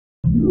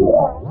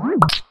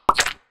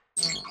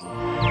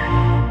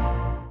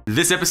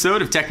This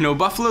episode of Techno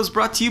Buffalo is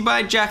brought to you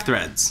by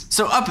Jackthreads.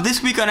 So up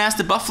this week on Ask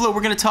the Buffalo,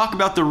 we're going to talk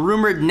about the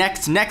rumored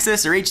next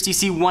Nexus or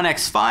HTC One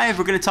X5.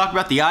 We're going to talk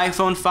about the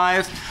iPhone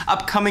 5,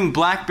 upcoming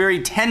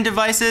BlackBerry 10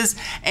 devices,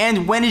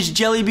 and when is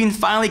Jelly Bean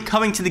finally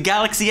coming to the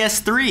Galaxy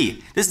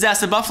S3? This is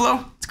Ask the Buffalo.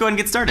 Let's go ahead and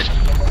get started.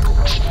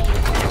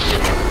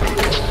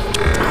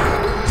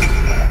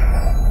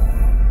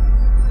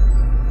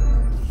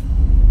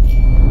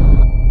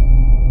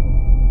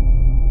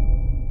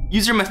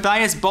 User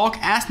Matthias Bulk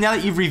asked, now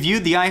that you've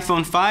reviewed the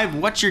iPhone 5,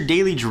 what's your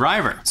daily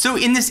driver? So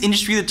in this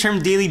industry, the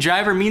term daily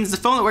driver means the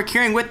phone that we're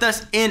carrying with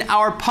us in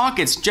our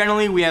pockets.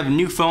 Generally, we have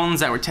new phones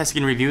that we're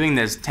testing and reviewing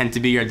that tend to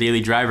be our daily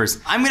drivers.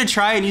 I'm gonna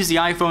try and use the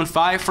iPhone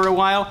 5 for a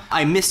while.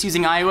 I miss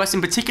using iOS. In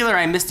particular,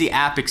 I miss the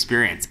app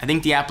experience. I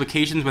think the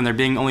applications, when they're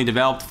being only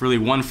developed for really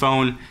one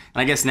phone, and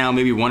I guess now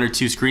maybe one or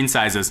two screen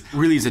sizes,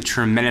 really is a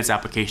tremendous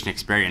application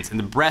experience. And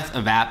the breadth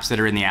of apps that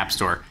are in the App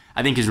Store,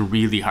 I think, is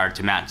really hard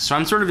to match. So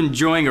I'm sort of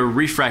enjoying a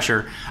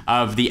refresher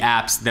of the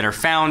apps that are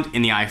found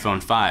in the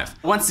iPhone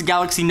 5. Once the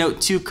Galaxy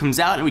Note 2 comes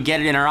out and we get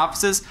it in our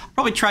offices, I'll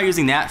probably try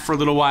using that for a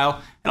little while.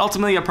 And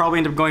ultimately, I'll probably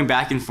end up going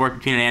back and forth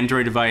between an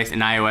Android device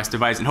and an iOS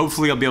device. And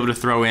hopefully I'll be able to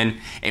throw in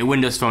a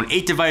Windows Phone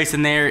 8 device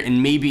in there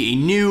and maybe a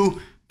new,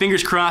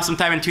 fingers crossed,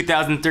 sometime in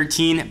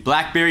 2013,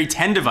 BlackBerry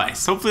 10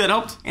 device. Hopefully that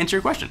helped answer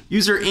your question.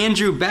 User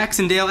Andrew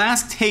Baxendale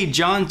asked, hey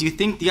John, do you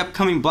think the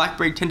upcoming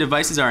BlackBerry 10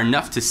 devices are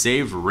enough to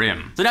save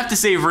RAM? So enough to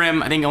save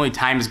RAM, I think only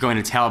time is going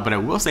to tell, but I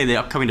will say the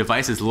upcoming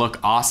devices look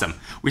awesome.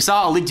 We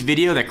saw a leaked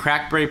video that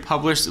Crackberry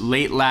published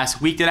late last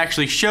week that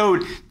actually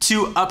showed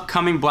two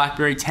upcoming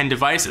BlackBerry 10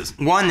 devices.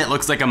 One that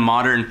looks like a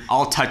modern,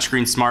 all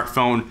touchscreen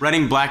smartphone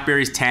running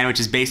BlackBerry's 10, which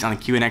is based on the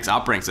QNX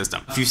operating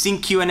system. If you've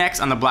seen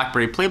QNX on the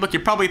BlackBerry playbook,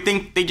 you probably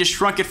think they just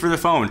shrunk it for the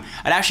phone.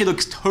 It actually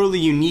looks totally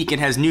unique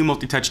and has new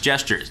multi-touch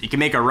gestures. You can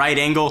make a right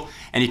angle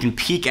and you can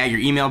peek at your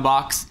email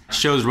box. It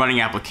shows running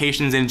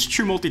applications and it's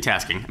true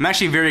multitasking. I'm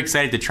actually very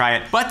excited to try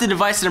it, but the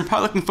device that I'm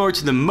probably looking forward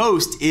to the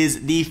most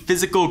is the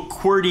physical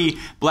QWERTY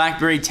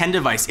BlackBerry 10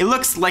 device. It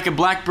looks like a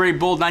BlackBerry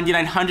Bold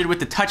 9900 with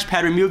the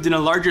touchpad removed and a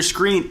larger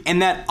screen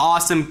and that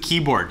awesome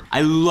keyboard. I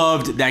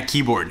loved that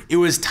keyboard. It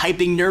was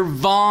typing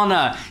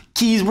nirvana.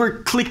 Keys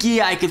were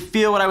clicky, I could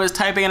feel what I was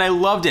typing and I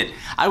loved it.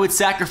 I would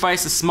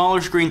sacrifice a smaller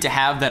screen to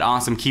have that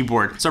awesome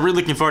keyboard. So I'm really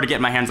looking forward to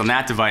getting my hands on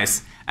that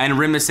device. And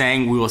Rim is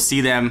saying we will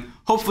see them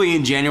hopefully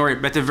in January,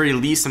 but at the very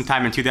least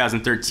sometime in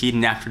 2013,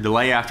 and after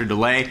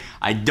delay,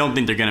 I don't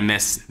think they're gonna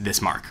miss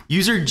this mark.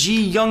 User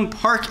G Young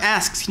Park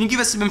asks, can you give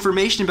us some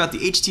information about the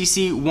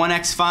HTC One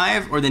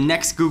X5 or the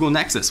next Google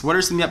Nexus? What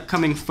are some of the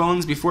upcoming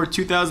phones before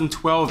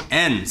 2012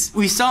 ends?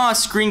 We saw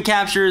screen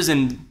captures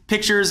and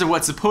pictures of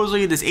what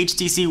supposedly this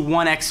HTC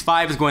One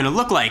X5 is going to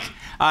look like.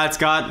 It's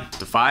got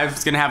the 5,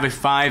 it's gonna have a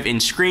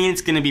 5-inch screen,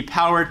 it's gonna be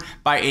powered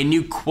by a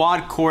new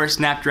quad-core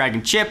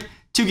Snapdragon chip,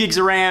 2 gigs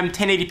of RAM,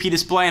 1080p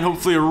display, and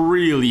hopefully a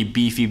really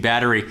beefy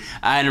battery,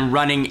 and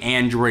running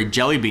Android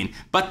Jelly Bean.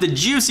 But the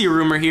juicy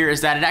rumor here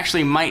is that it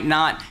actually might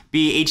not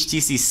be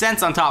HTC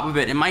Sense on top of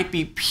it. It might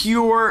be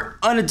pure,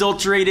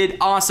 unadulterated,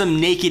 awesome,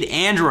 naked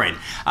Android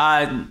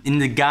in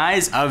the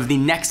guise of the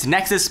next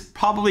Nexus,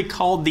 probably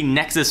called the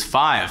Nexus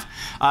 5.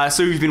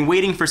 So you've been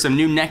waiting for some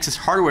new Nexus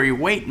hardware. Your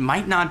wait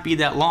might not be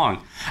that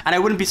long. And I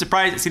wouldn't be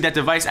surprised to see that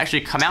device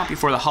actually come out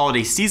before the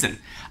holiday season.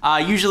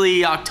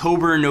 Usually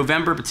October,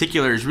 November in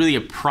particular is really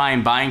a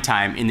prime buying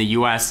time in the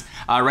US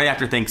right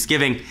after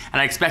Thanksgiving, and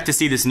I expect to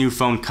see this new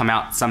phone come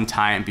out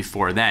sometime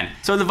before then.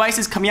 So the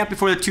devices coming out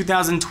before the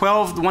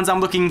 2012, the ones I'm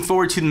looking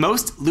forward to the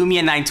most, Lumia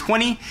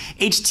 920,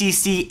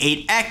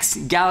 HTC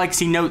 8X,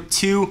 Galaxy Note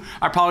 2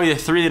 are probably the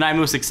three that I'm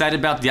most excited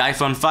about. The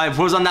iPhone 5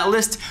 was on that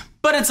list,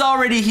 but it's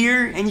already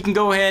here and you can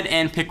go ahead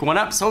and pick one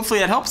up. So hopefully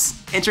that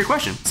helps answer your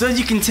question. So as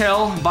you can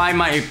tell by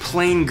my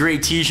plain gray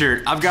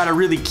t-shirt, I've got a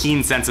really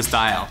keen sense of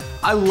style.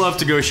 I love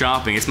to go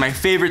shopping. It's my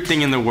favorite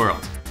thing in the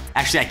world.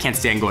 Actually, I can't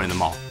stand going to the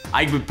mall.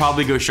 I would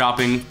probably go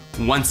shopping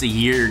once a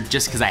year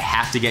just because I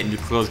have to get new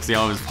clothes because they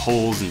always have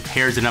holes and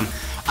tears in them.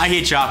 I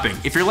hate shopping.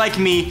 If you're like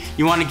me,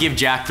 you want to give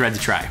Jackthreads a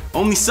try.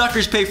 Only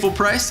suckers pay full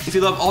price. If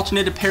you love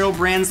alternate apparel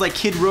brands like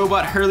Kid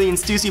Robot, Hurley, and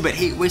Stussy but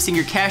hate wasting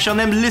your cash on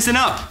them, listen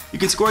up. You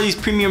can score these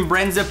premium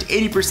brands up to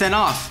 80%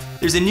 off.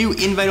 There's a new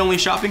invite-only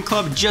shopping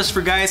club just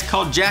for guys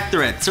called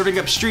Jackthreads, serving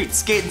up street,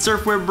 skate, and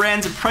surfwear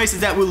brands at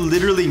prices that will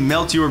literally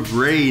melt your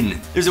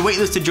brain. There's a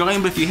waitlist to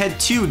join, but if you head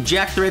to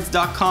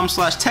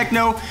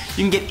jackthreads.com/techno, you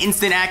can get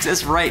instant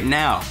access right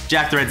now.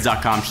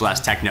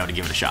 Jackthreads.com/techno to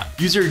give it a shot.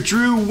 User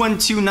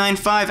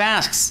Drew1295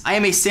 asks, I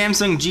am a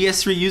Samsung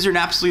GS3 user and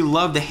absolutely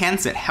love the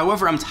handset.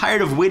 However, I'm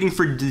tired of waiting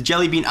for the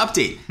Jelly Bean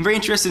update. I'm very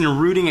interested in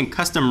rooting and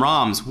custom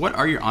ROMs. What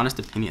are your honest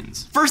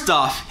opinions? First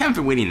off, you haven't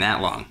been waiting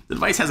that long. The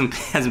device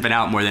hasn't been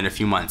out more than a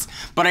few months,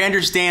 but I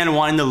understand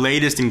wanting the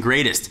latest and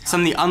greatest.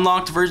 Some of the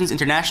unlocked versions,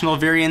 international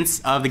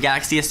variants of the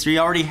Galaxy S3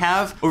 already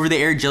have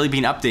over-the-air Jelly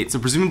Bean updates, so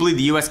presumably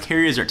the US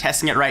carriers are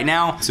testing it right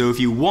now. So if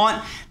you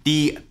want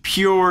the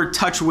pure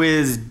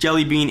TouchWiz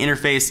Jelly Bean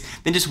interface,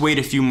 then just wait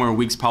a few more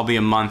weeks, probably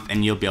a month,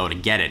 and you'll be able to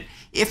get it.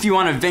 If you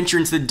want to venture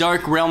into the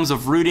dark realms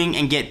of rooting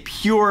and get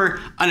pure,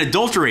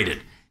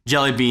 unadulterated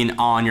Jelly Bean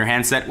on your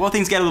handset, well,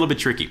 things get a little bit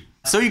tricky.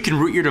 So you can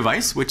root your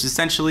device, which is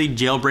essentially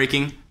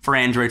jailbreaking for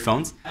Android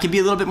phones. It can be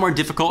a little bit more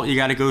difficult. You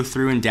got to go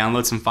through and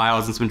download some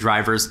files and some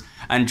drivers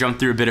and jump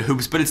through a bit of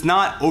hoops, but it's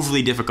not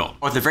overly difficult.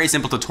 With a very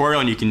simple tutorial,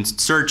 and you can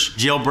search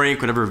jailbreak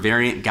whatever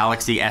variant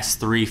Galaxy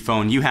S3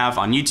 phone you have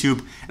on YouTube,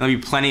 and there'll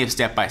be plenty of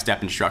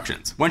step-by-step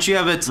instructions. Once you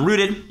have it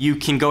rooted, you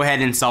can go ahead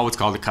and install what's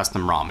called a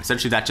custom ROM.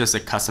 Essentially, that's just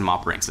a custom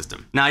operating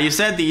system. Now, you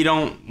said that you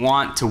don't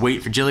want to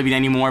wait for Jelly Bean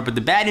anymore, but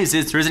the bad news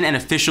is there isn't an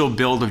official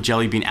build of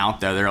Jelly Bean out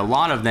there. There are a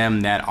lot of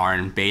them that are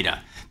in beta.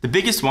 The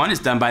biggest one is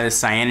done by the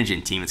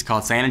Cyanogen team. It's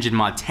called Cyanogen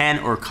Mod 10,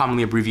 or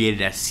commonly abbreviated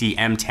as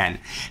CM10.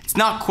 It's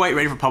not quite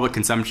ready for public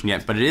consumption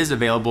yet, but it is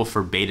available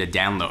for beta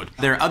download.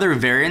 There are other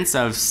variants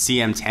of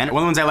CM10. One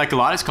of the ones I like a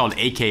lot is called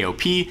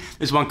AKOP.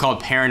 There's one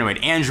called Paranoid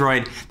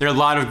Android. There are a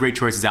lot of great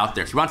choices out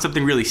there. If you want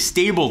something really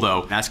stable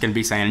though, that's gonna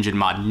be Cyanogen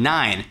Mod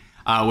 9.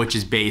 Which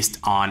is based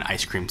on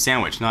Ice Cream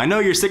Sandwich. Now, I know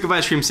you're sick of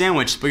Ice Cream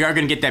Sandwich, but you are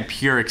going to get that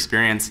pure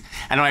experience,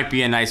 and it might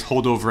be a nice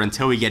holdover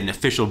until we get an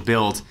official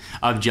build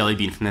of Jelly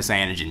Bean from the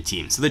Cyanogen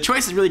team. So the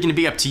choice is really going to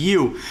be up to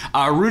you.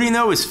 Rooting,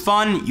 though, is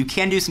fun. You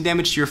can do some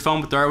damage to your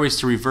phone, but there are ways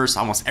to reverse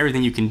almost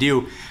everything you can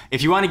do.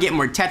 If you want to get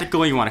more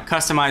technical, you want to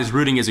customize,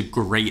 rooting is a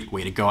great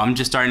way to go. I'm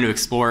just starting to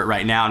explore it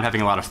right now. I'm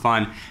having a lot of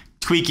fun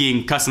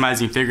tweaking,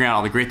 customizing, figuring out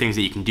all the great things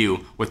that you can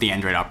do with the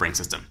Android operating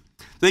system.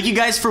 Thank you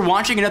guys for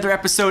watching another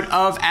episode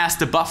of Ask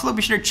the Buffalo.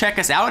 Be sure to check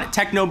us out at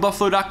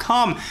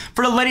technobuffalo.com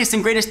for the latest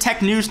and greatest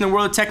tech news in the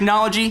world of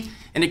technology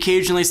and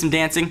occasionally some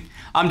dancing.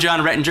 I'm John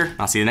Rettinger.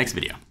 I'll see you in the next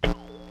video.